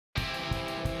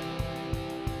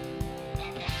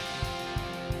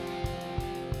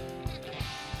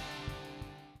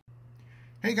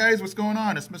Hey guys, what's going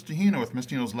on? It's Mr. Hino with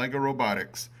Mr. Hino's Lego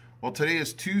Robotics. Well, today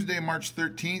is Tuesday, March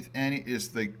 13th, and it is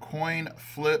the coin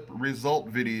flip result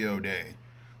video day.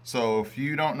 So if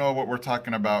you don't know what we're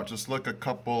talking about, just look a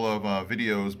couple of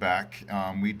videos back.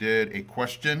 We did a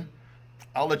question.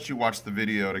 I'll let you watch the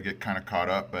video to get kind of caught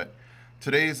up, but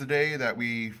today is the day that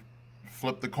we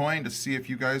flip the coin to see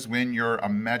if you guys win your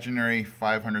imaginary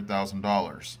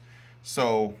 $500,000.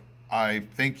 So I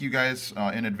thank you guys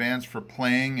in advance for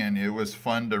playing, and it was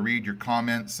fun to read your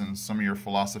comments and some of your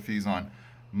philosophies on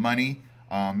money.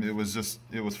 It was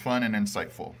fun and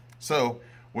insightful. So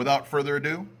without further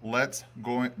ado, let's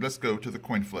go to the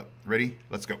coin flip. Ready?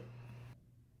 Let's go.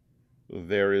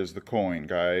 There is the coin,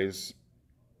 guys,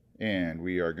 and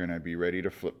we are going to be ready to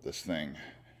flip this thing.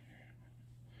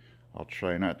 I'll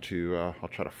try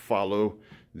to follow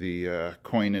the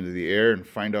coin into the air and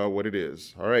find out what it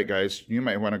is. All right, guys, you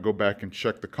might want to go back and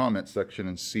check the comment section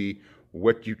and see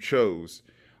what you chose.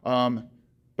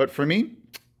 But for me,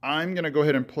 I'm going to go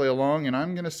ahead and play along, and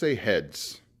I'm going to say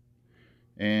heads.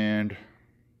 And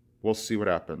we'll see what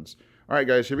happens. All right,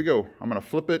 guys, here we go. I'm going to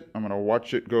flip it. I'm going to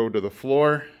watch it go to the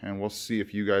floor, and we'll see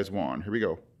if you guys won. Here we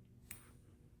go.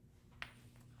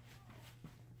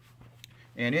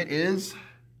 And it is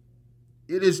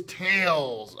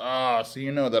tails. So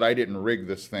you know that I didn't rig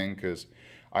this thing, because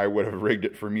I would have rigged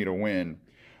it for me to win.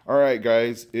 All right,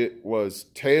 guys, it was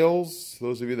tails.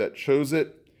 Those of you that chose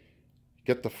it,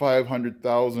 get the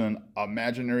 500,000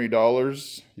 imaginary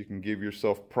dollars. You can give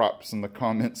yourself props in the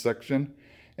comment section.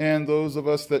 And those of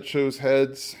us that chose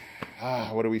heads,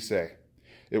 what do we say?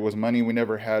 It was money we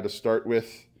never had to start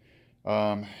with.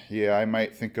 Yeah, I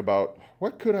might think about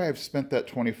what could I have spent that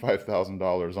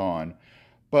 $25,000 on,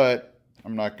 but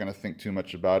I'm not going to think too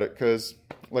much about it because,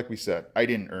 like we said, I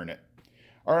didn't earn it.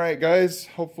 All right, guys,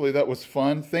 hopefully that was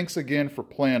fun. Thanks again for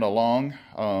playing along.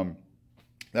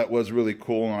 That was really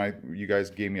cool, and you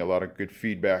guys gave me a lot of good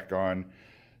feedback on,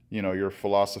 your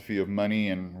philosophy of money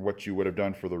and what you would have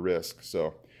done for the risk.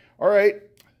 So, all right,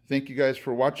 thank you guys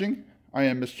for watching. I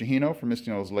am Mr. Hino from Mr.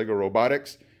 Hino's Lego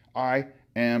Robotics. I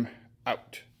am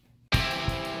out.